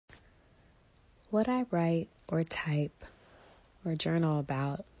What I write or type or journal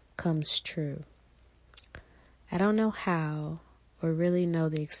about comes true. I don't know how or really know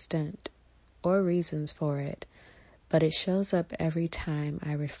the extent or reasons for it, but it shows up every time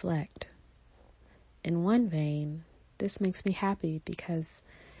I reflect. In one vein, this makes me happy because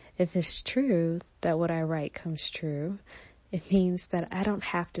if it's true that what I write comes true, it means that I don't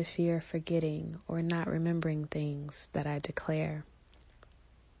have to fear forgetting or not remembering things that I declare.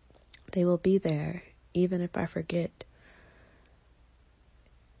 They will be there even if I forget.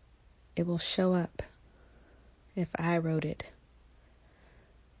 It will show up if I wrote it,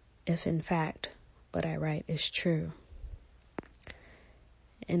 if in fact what I write is true.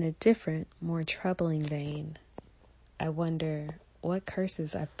 In a different, more troubling vein, I wonder what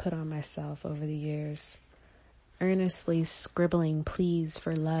curses I've put on myself over the years, earnestly scribbling pleas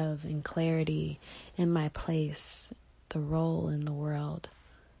for love and clarity in my place, the role in the world.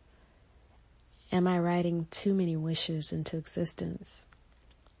 Am I writing too many wishes into existence?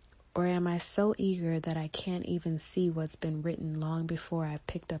 Or am I so eager that I can't even see what's been written long before I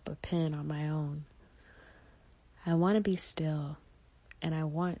picked up a pen on my own? I want to be still, and I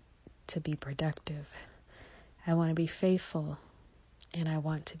want to be productive. I want to be faithful, and I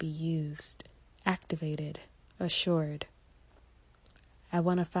want to be used, activated, assured. I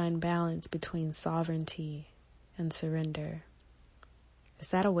want to find balance between sovereignty and surrender. Is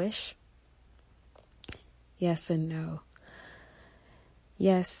that a wish? Yes and no.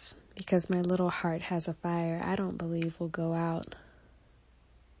 Yes, because my little heart has a fire I don't believe will go out.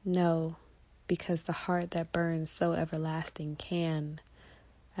 No, because the heart that burns so everlasting can,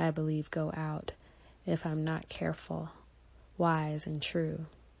 I believe, go out if I'm not careful, wise, and true.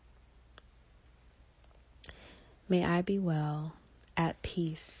 May I be well, at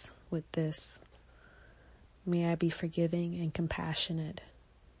peace with this. May I be forgiving and compassionate.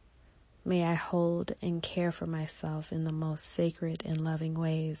 May I hold and care for myself in the most sacred and loving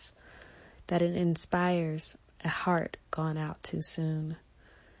ways, that it inspires a heart gone out too soon.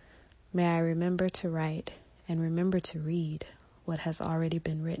 May I remember to write and remember to read what has already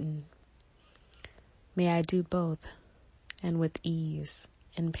been written. May I do both, and with ease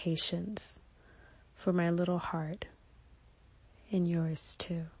and patience, for my little heart and yours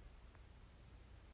too.